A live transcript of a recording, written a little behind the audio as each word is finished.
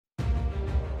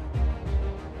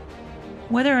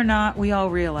Whether or not we all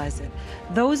realize it,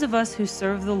 those of us who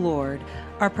serve the Lord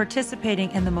are participating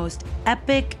in the most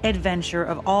epic adventure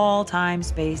of all time,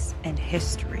 space, and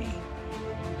history.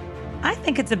 I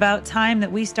think it's about time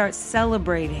that we start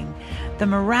celebrating the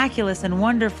miraculous and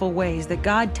wonderful ways that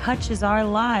God touches our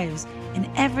lives in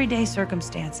everyday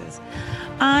circumstances.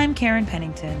 I'm Karen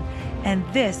Pennington, and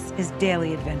this is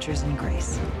Daily Adventures in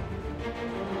Grace.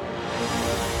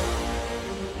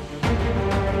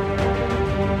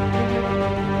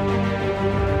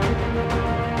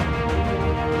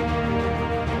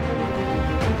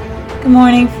 Good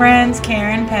morning, friends.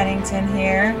 Karen Pennington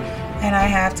here, and I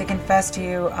have to confess to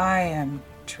you, I am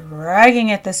dragging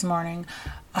it this morning.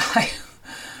 I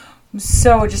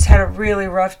just had a really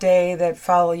rough day that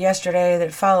followed yesterday,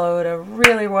 that followed a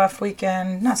really rough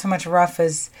weekend. Not so much rough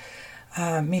as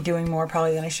me doing more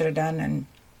probably than I should have done, and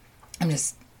I'm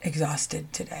just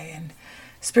exhausted today, and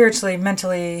spiritually,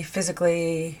 mentally,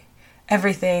 physically,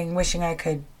 everything, wishing I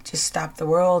could just stop the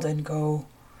world and go,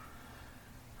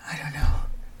 I don't know,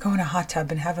 go in a hot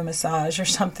tub and have a massage or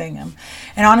something. And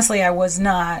honestly, I was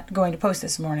not going to post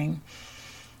this morning.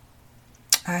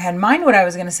 I had in mind what I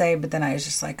was going to say, but then I was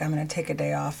just like, I'm going to take a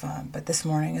day off. But this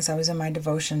morning, as I was in my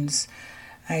devotions,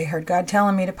 I heard God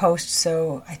telling me to post.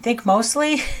 So I think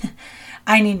mostly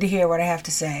I need to hear what I have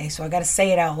to say. So I got to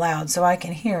say it out loud so I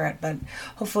can hear it. But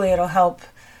hopefully it'll help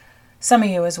some of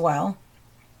you as well.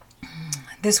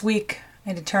 This week,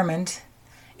 I determined,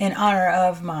 in honor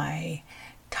of my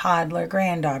toddler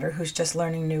granddaughter who's just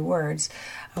learning new words,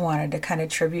 I wanted to kind of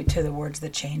tribute to the words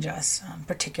that change us,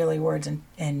 particularly words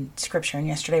in Scripture. And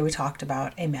yesterday we talked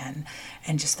about amen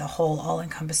and just the whole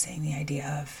all-encompassing, the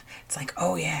idea of, it's like,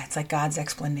 oh yeah, it's like God's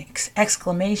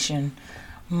exclamation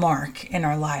mark in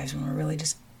our lives when we're really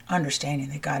just understanding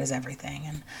that God is everything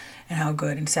and how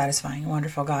good and satisfying and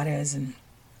wonderful God is, and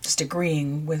just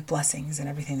agreeing with blessings and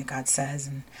everything that God says,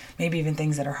 and maybe even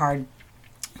things that are hard.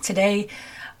 Today,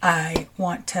 I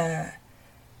want to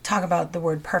talk about the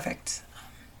word perfect.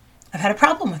 I've had a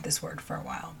problem with this word for a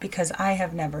while because I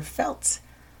have never felt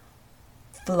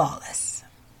flawless.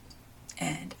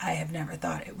 And I have never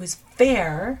thought it was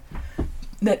fair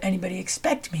that anybody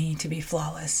expect me to be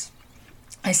flawless.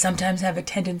 I sometimes have a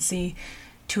tendency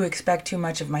to expect too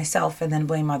much of myself and then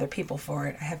blame other people for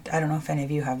it. I don't know if any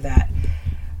of you have that,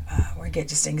 where I get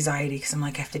just anxiety because I'm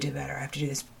like, I have to do better. I have to do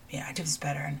this. Yeah, I do this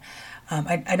better. And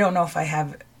I don't know if I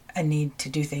have a need to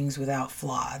do things without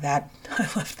flaw. That I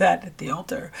left that at the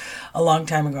altar a long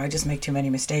time ago. I just make too many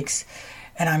mistakes,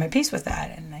 and I'm at peace with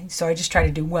that. And so I just try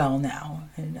to do well now.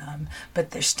 And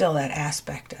but there's still that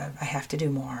aspect of I have to do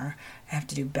more. I have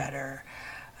to do better.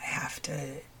 I have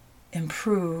to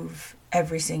improve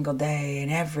every single day in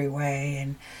every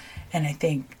way. And I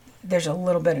think there's a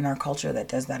little bit in our culture that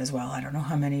does that as well. I don't know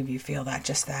how many of you feel that,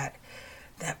 just that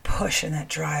push and that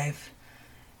drive.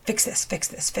 Fix this, fix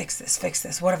this, fix this, fix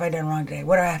this. What have I done wrong today?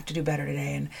 What do I have to do better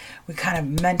today? And we kind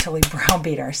of mentally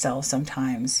browbeat ourselves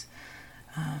sometimes.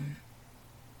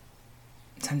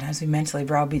 Sometimes we mentally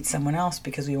browbeat someone else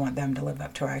because we want them to live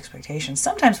up to our expectations.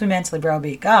 Sometimes we mentally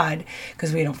browbeat God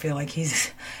because we don't feel like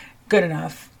He's good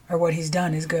enough or what He's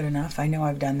done is good enough. I know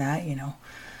I've done that,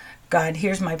 God,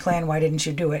 here's my plan. Why didn't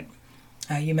you do it?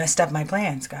 You messed up my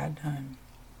plans, God.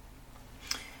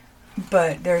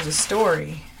 But there's a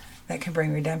story that can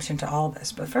bring redemption to all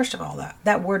this. But first of all,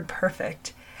 that word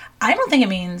perfect, I don't think it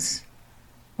means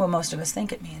what most of us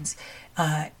think it means.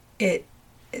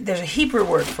 There's a Hebrew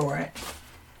word for it,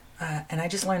 and I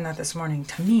just learned that this morning,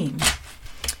 tamim.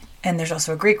 And there's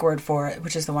also a Greek word for it,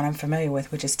 which is the one I'm familiar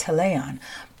with, which is teleon.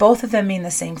 Both of them mean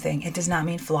the same thing. It does not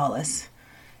mean flawless.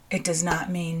 It does not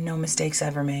mean no mistakes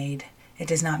ever made. It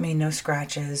does not mean no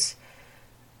scratches,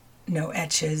 no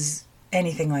etches,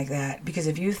 anything like that. Because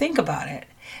if you think about it,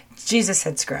 Jesus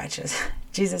had scratches.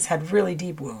 Jesus had really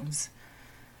deep wounds.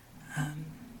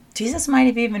 Jesus might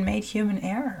have even made human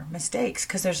error, mistakes,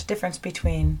 because there's a difference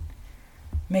between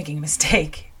making a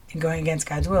mistake and going against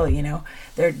God's will.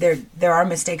 There are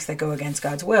mistakes that go against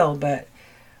God's will, but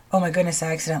oh my goodness,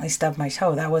 I accidentally stubbed my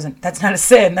toe. That's not a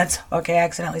sin. That's okay. I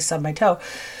accidentally stubbed my toe.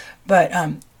 But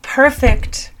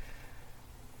perfect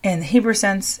in the Hebrew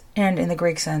sense and in the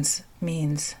Greek sense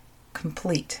means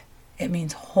complete. It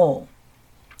means whole.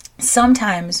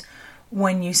 Sometimes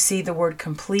when you see the word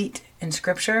complete in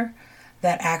Scripture,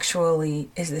 that actually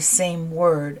is the same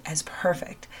word as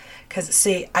perfect. Because,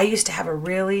 see, I used to have a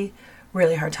really,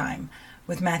 really hard time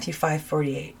with Matthew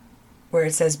 5:48, where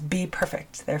it says, be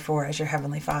perfect, therefore, as your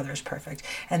heavenly Father is perfect.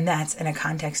 And that's in a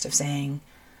context of saying,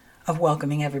 of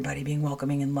welcoming everybody, being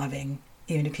welcoming and loving,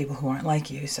 even to people who aren't like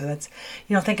you. So that's,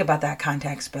 think about that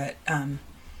context, but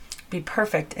be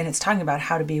perfect. And it's talking about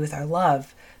how to be with our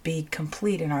love be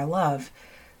complete in our love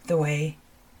the way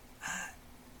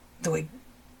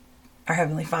our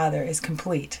Heavenly Father is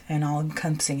complete and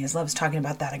all-encompassing. His love is talking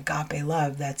about that agape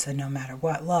love that's a no matter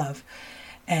what love.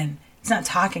 And it's not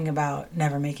talking about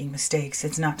never making mistakes.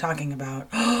 It's not talking about,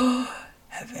 oh,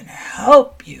 heaven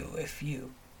help you if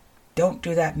you don't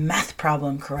do that math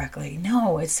problem correctly.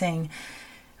 No, it's saying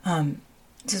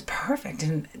just perfect.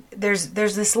 And there's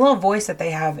this little voice that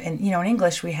they have. And, in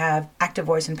English we have active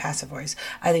voice and passive voice.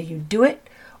 Either you do it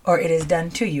or it is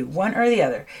done to you, one or the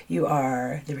other. You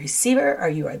are the receiver or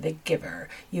you are the giver.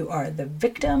 You are the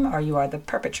victim or you are the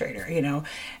perpetrator,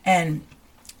 And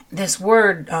this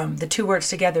word, the two words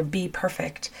together, be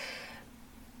perfect,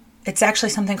 it's actually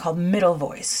something called middle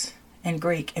voice in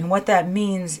Greek. And what that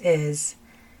means is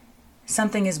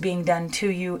something is being done to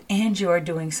you and you are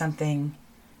doing something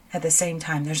at the same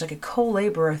time. There's like a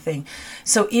co-laborer thing.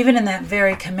 So even in that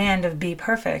very command of be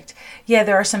perfect,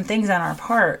 there are some things on our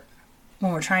part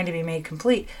when we're trying to be made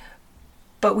complete,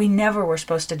 but we never were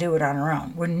supposed to do it on our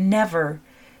own. We're never,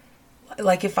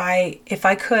 like if I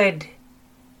could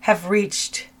have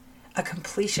reached a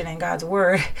completion in God's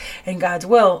word and God's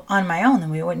will on my own,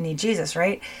 then we wouldn't need Jesus,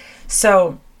 right?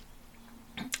 So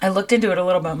I looked into it a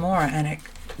little bit more, and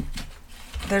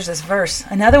there's this verse,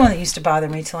 another one that used to bother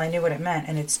me till I knew what it meant,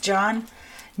 and it's John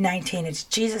 19. It's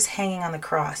Jesus hanging on the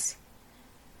cross.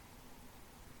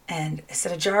 And it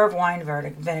said a jar of wine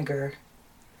vinegar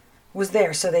was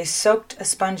there, so they soaked a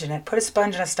sponge in it, put a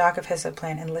sponge in a stalk of hyssop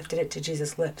plant, and lifted it to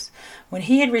Jesus' lips. When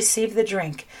he had received the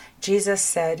drink, Jesus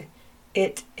said,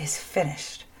 "It is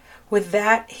finished." With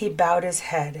that, he bowed his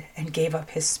head and gave up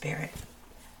his spirit.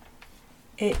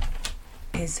 It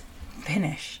is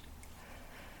finished.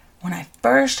 When I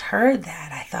first heard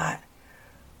that, I thought,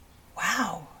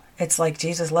 wow, it's like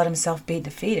Jesus let himself be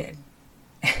defeated.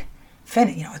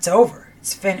 It's over.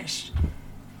 It's finished.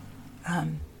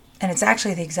 And it's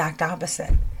actually the exact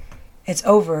opposite. It's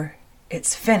over.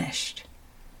 It's finished.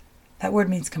 That word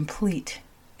means complete.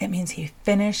 It means he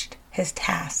finished his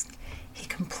task. He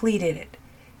completed it.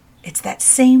 It's that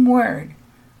same word.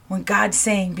 When God's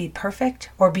saying be perfect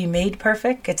or be made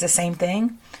perfect, it's the same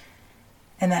thing.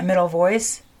 And that middle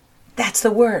voice, that's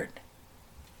the word.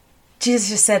 Jesus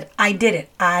just said, I did it.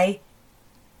 I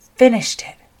finished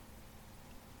it.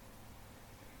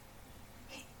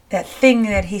 That thing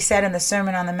that he said in the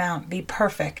Sermon on the Mount, be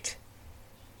perfect.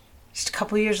 Just a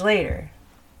couple years later,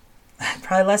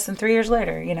 probably less than 3 years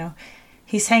later,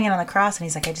 he's hanging on the cross and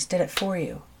he's like, I just did it for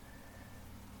you.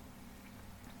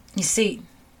 You see,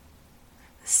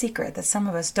 the secret that some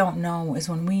of us don't know is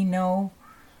when we know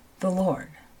the Lord,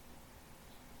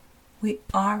 we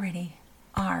already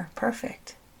are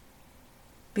perfect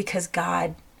because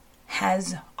God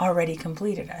has already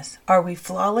completed us. Are we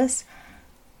flawless?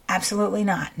 Absolutely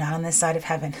not. Not on this side of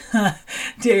heaven.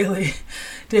 Daily,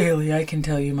 I can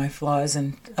tell you my flaws,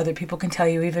 and other people can tell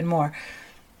you even more.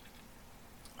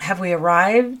 Have we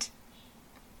arrived?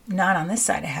 Not on this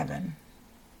side of heaven.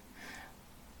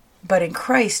 But in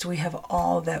Christ, we have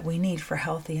all that we need for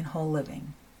healthy and whole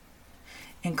living.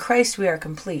 In Christ, we are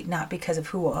complete, not because of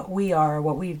who we are or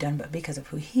what we've done, but because of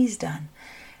who he's done.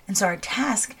 And so our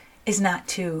task is not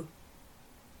to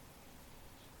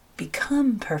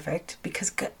become perfect,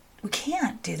 because we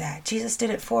can't do that. Jesus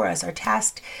did it for us. Our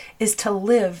task is to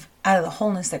live out of the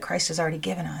wholeness that Christ has already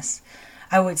given us.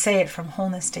 I would say it from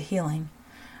wholeness to healing.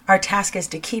 Our task is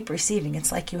to keep receiving.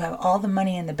 It's like you have all the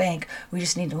money in the bank. We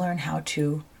just need to learn how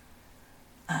to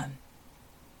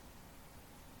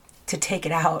take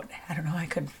it out. I don't know, I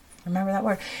couldn't remember that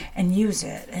word. And use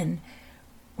it. And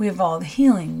we have all the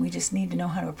healing. We just need to know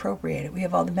how to appropriate it. We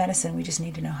have all the medicine. We just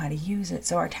need to know how to use it.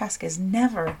 So our task is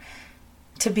never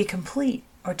to be complete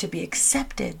or to be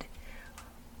accepted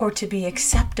or to be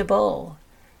acceptable.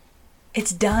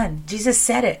 It's done. Jesus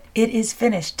said it. It is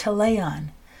finished. Teleion.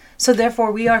 So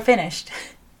therefore we are finished.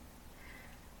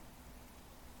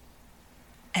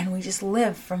 And we just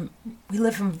live from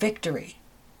victory.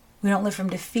 We don't live from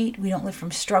defeat. We don't live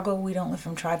from struggle. We don't live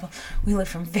from tribal. We live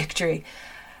from victory.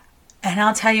 And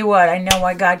I'll tell you what, I know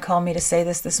why God called me to say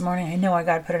this morning. I know why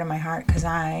God put it in my heart, because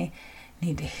I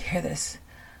need to hear this.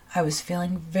 I was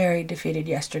feeling very defeated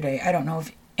yesterday. I don't know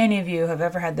if any of you have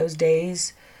ever had those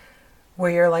days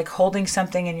where you're like holding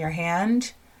something in your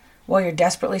hand while you're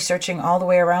desperately searching all the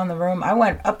way around the room. I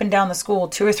went up and down the school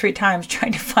 2 or 3 times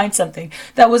trying to find something.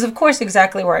 That was, of course,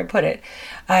 exactly where I put it.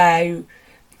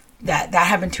 That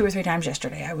happened 2 or 3 times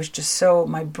yesterday. I was just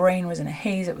my brain was in a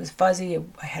haze. It was fuzzy.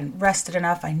 I hadn't rested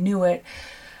enough. I knew it.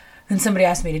 Then somebody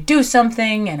asked me to do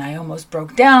something, and I almost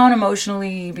broke down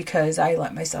emotionally because I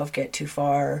let myself get too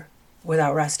far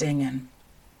without resting, and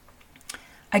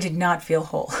I did not feel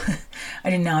whole. I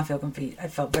did not feel complete. I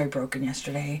felt very broken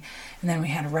yesterday. And then we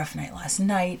had a rough night last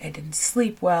night. I didn't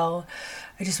sleep well.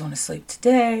 I just want to sleep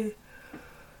today.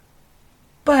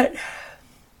 But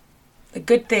the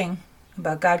good thing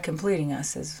about God completing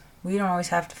us is we don't always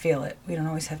have to feel it. We don't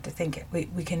always have to think it.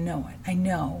 We can know it. I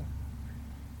know,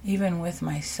 even with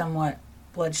my somewhat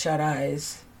bloodshot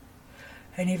eyes,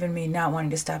 and even me not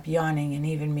wanting to stop yawning, and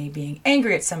even me being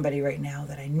angry at somebody right now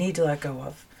that I need to let go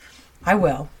of. I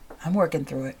will. I'm working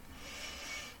through it.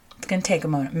 It's going to take a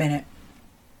minute.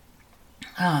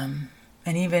 And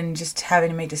even just having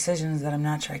to make decisions that I'm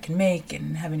not sure I can make,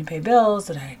 and having to pay bills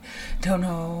that I don't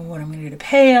know what I'm going to do to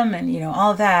pay them, and,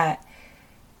 all that.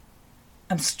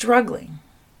 I'm struggling.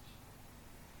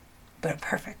 But I'm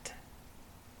perfect.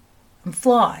 I'm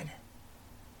flawed.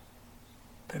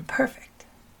 But I'm perfect.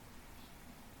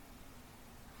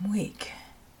 I'm weak.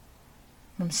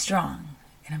 I'm strong.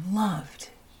 And I'm loved.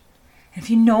 And if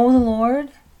you know the Lord,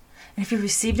 and if you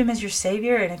received Him as your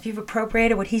Savior, and if you've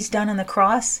appropriated what He's done on the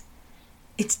cross,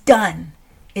 it's done.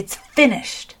 It's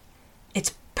finished.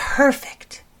 It's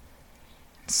perfect.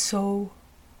 And so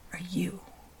are you.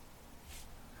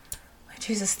 Lord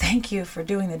Jesus, thank you for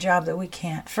doing the job that we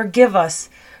can't. Forgive us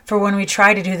for when we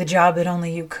try to do the job that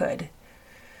only you could.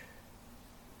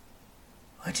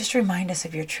 Lord, just remind us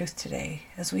of your truth today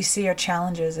as we see our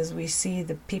challenges, as we see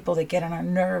the people that get on our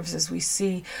nerves, as we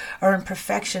see our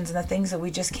imperfections and the things that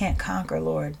we just can't conquer,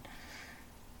 Lord.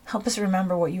 Help us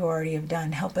remember what you already have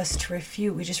done. Help us to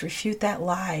refute. We just refute that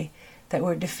lie that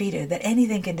we're defeated, that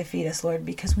anything can defeat us, Lord,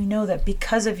 because we know that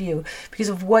because of you, because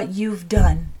of what you've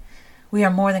done, we are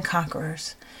more than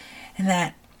conquerors. And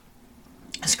that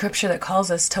scripture that calls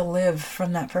us to live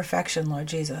from that perfection, Lord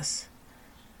Jesus.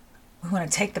 We want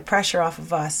to take the pressure off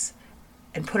of us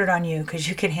and put it on you because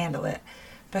you can handle it.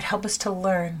 But help us to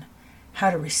learn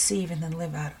how to receive and then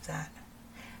live out of that.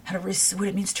 What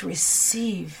it means to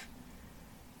receive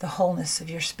the wholeness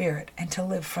of your spirit and to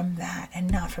live from that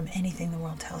and not from anything the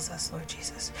world tells us, Lord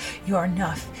Jesus. You are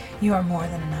enough. You are more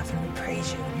than enough. And we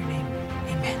praise you in your name.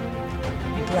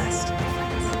 Amen. Be blessed, my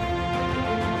friends.